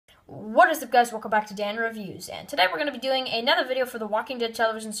What is up, guys? Welcome back to Dan Reviews, and today we're going to be doing another video for the Walking Dead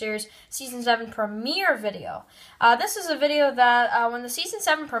television series Season 7 premiere video. This is a video that when the Season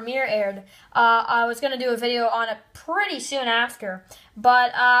 7 premiere aired, I was going to do a video on it pretty soon after,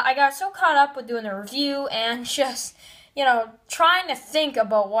 but I got so caught up with doing the review and just, trying to think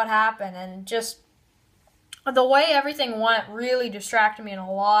about what happened, and just the way everything went really distracted me in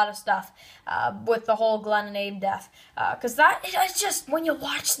a lot of stuff with the whole Glenn and Abe death. Because it's just, when you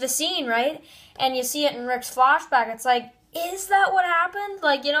watch the scene, right, and you see it in Rick's flashback, it's like, is that what happened?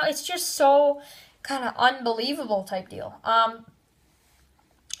 Like, it's just so kind of unbelievable type deal.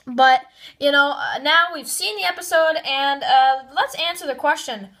 But, now we've seen the episode, and let's answer the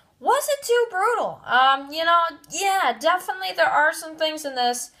question, was it too brutal? Yeah, definitely there are some things in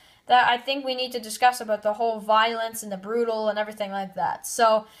this that I think we need to discuss about the whole violence and the brutal and everything like that.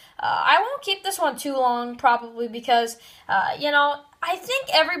 So, I won't keep this one too long, probably, because, I think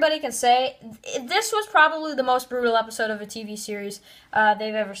everybody can say this was probably the most brutal episode of a TV series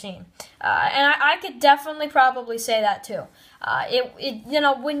they've ever seen. And I could definitely probably say that, too.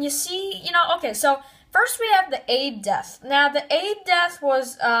 When you see, okay, so first we have the Abe death. Now, the Abe death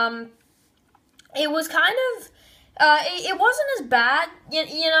was, it was kind of, it wasn't as bad,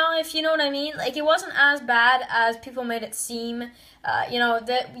 if you know what I mean. Like, it wasn't as bad as people made it seem. That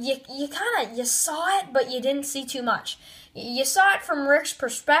you saw it, but you didn't see too much. You saw it from Rick's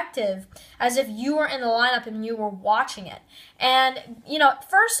perspective, as if you were in the lineup and you were watching it. And,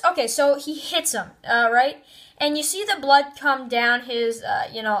 first, okay, so he hits him, right? And you see the blood come down his,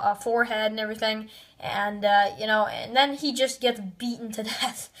 forehead and everything. And, and then he just gets beaten to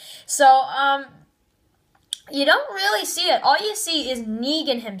death. So, you don't really see it. All you see is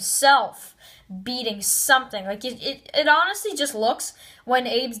Negan himself beating something. Like, it honestly just looks, when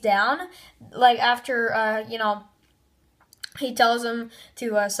Abe's down, like, after, he tells him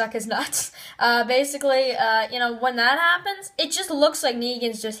to suck his nuts. Basically, when that happens, it just looks like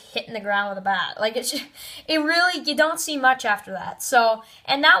Negan's just hitting the ground with a bat. Like, it really, you don't see much after that. So,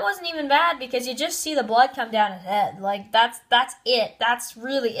 and that wasn't even bad, because you just see the blood come down his head. Like, that's it. That's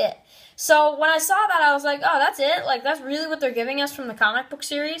really it. So, when I saw that, I was like, oh, that's it? Like, that's really what they're giving us from the comic book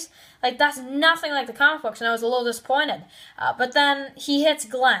series? Like, that's nothing like the comic books, and I was a little disappointed. But then he hits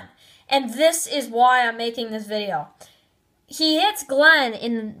Glenn. And this is why I'm making this video. He hits Glenn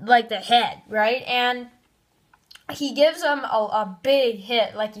in, like, the head, right? And he gives him a big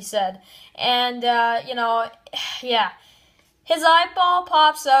hit, like you said. And, yeah. His eyeball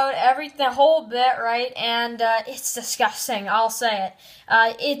pops out, the whole bit, right? And it's disgusting, I'll say it.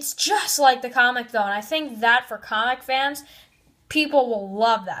 It's just like the comic, though. And I think that for comic fans, people will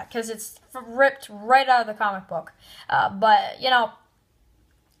love that, because it's ripped right out of the comic book. But,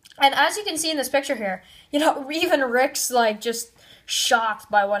 and as you can see in this picture here, even Rick's, like, just shocked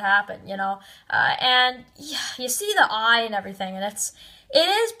by what happened, and yeah, you see the eye and everything, and it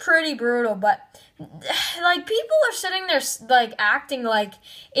is pretty brutal, but, like, people are sitting there, like, acting like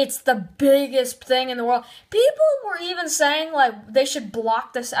it's the biggest thing in the world. People were even saying, like, they should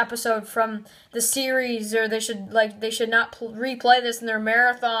block this episode from the series, or they should not replay this in their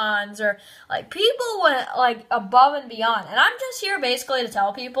marathons, or, like, people went, like, above and beyond. And I'm just here basically to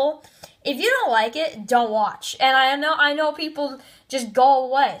tell people, if you don't like it, don't watch. And I know people just go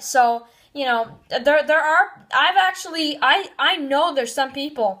away. So, I know there's some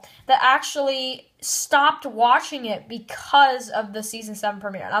people that actually stopped watching it because of the Season 7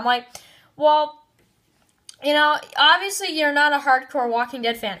 premiere. And I'm like, well, obviously you're not a hardcore Walking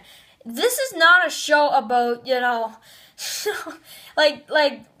Dead fan. This is not a show about,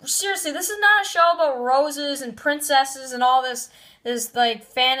 like, seriously, this is not a show about roses and princesses and all this like,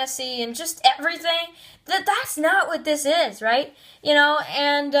 fantasy and just everything. That's not what this is, right?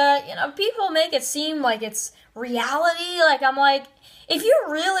 And, people make it seem like it's reality. Like, I'm like, if you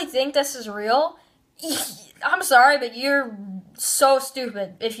really think this is real, I'm sorry, but you're so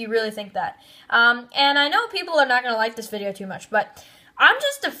stupid if you really think that. And I know people are not going to like this video too much, but I'm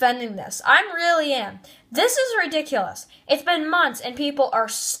just defending this. I really am. This is ridiculous. It's been months, and people are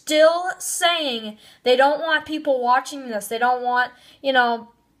still saying they don't want people watching this. They don't want,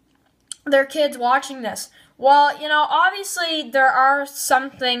 their kids watching this. Well, obviously there are some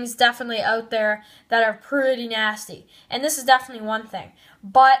things definitely out there that are pretty nasty. And this is definitely one thing.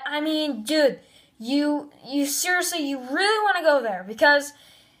 But, I mean, dude, you seriously, you really want to go there, because,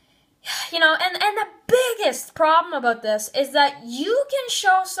 and the biggest problem about this is that you can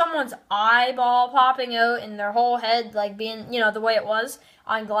show someone's eyeball popping out and their whole head, like, being, the way it was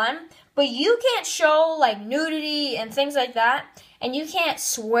on Glenn, but you can't show, like, nudity and things like that, and you can't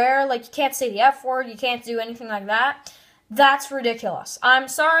swear, like, you can't say the F word, you can't do anything like that. That's ridiculous. I'm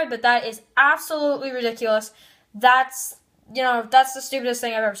sorry, but that is absolutely ridiculous. That's that's the stupidest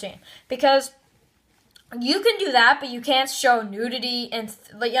thing I've ever seen. Because you can do that, but you can't show nudity and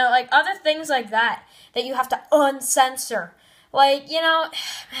like other things like that you have to uncensor. Like, man,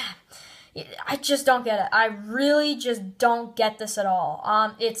 I just don't get it. I really just don't get this at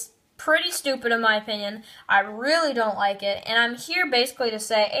all. It's pretty stupid in my opinion. I really don't like it, and I'm here basically to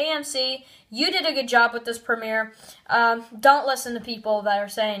say, AMC, you did a good job with this premiere. Don't listen to people that are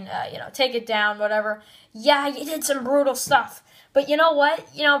saying, take it down, whatever. Yeah, you did some brutal stuff, but you know what?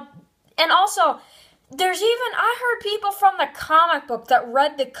 And also, I heard people from the comic book that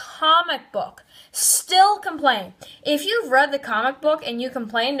read the comic book still complain. If you've read the comic book and you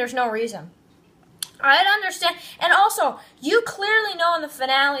complain, there's no reason. I'd understand. And also, you clearly know in the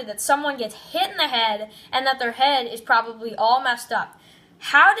finale that someone gets hit in the head and that their head is probably all messed up.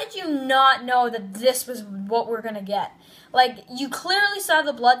 How did you not know that this was what we're going to get? Like, you clearly saw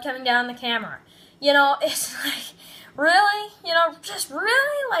the blood coming down the camera. It's like, really? Just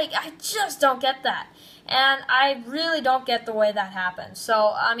really? Like, I just don't get that. And I really don't get the way that happens.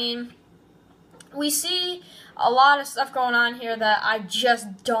 So, I mean, we see a lot of stuff going on here that I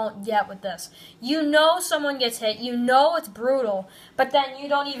just don't get with this. Someone gets hit, it's brutal, but then you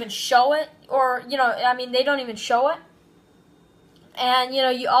don't even show it, or, they don't even show it. And,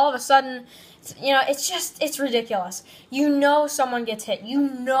 you all of a sudden, it's ridiculous. Someone gets hit.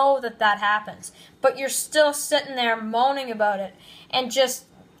 That happens. But you're still sitting there moaning about it and just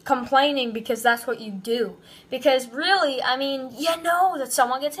complaining because that's what you do. Because really, that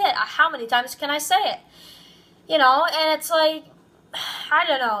someone gets hit. How many times can I say it? And it's like, I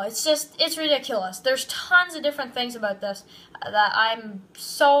don't know. It's ridiculous. There's tons of different things about this that I'm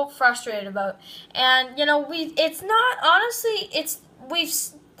so frustrated about. And,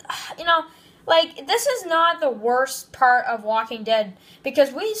 this is not the worst part of Walking Dead,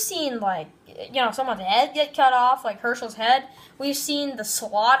 because we've seen, someone's head get cut off, like Herschel's head. We've seen the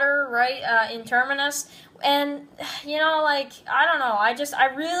slaughter, right, in Terminus. And, I don't know. I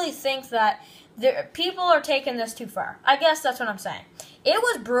really think that people are taking this too far. I guess that's what I'm saying. It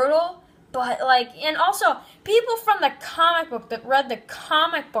was brutal, but, and also, people from the comic book that read the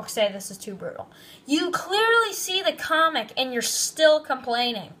comic book say this is too brutal. You clearly see the comic, and you're still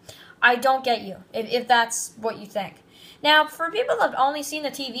complaining. I don't get you, if that's what you think. Now, for people that have only seen the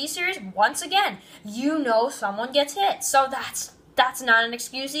TV series, once again, someone gets hit. So that's not an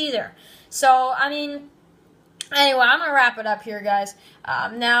excuse either. So, anyway, I'm going to wrap it up here, guys.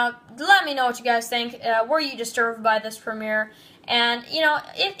 Now, let me know what you guys think. Were you disturbed by this premiere? And,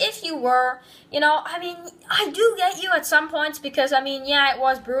 if you were, I do get you at some points because, yeah, it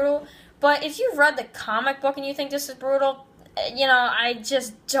was brutal. But if you've read the comic book and you think this is brutal, I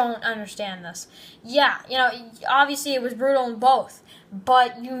just don't understand this. Yeah, obviously it was brutal in both,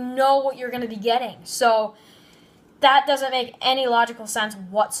 but you know what you're going to be getting. So that doesn't make any logical sense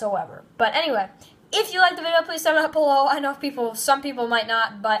whatsoever. But anyway, if you like the video, please comment up below. I know some people might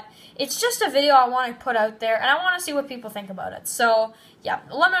not, but it's just a video I want to put out there, and I want to see what people think about it. So, yeah,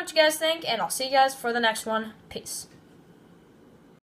 let me know what you guys think, and I'll see you guys for the next one. Peace.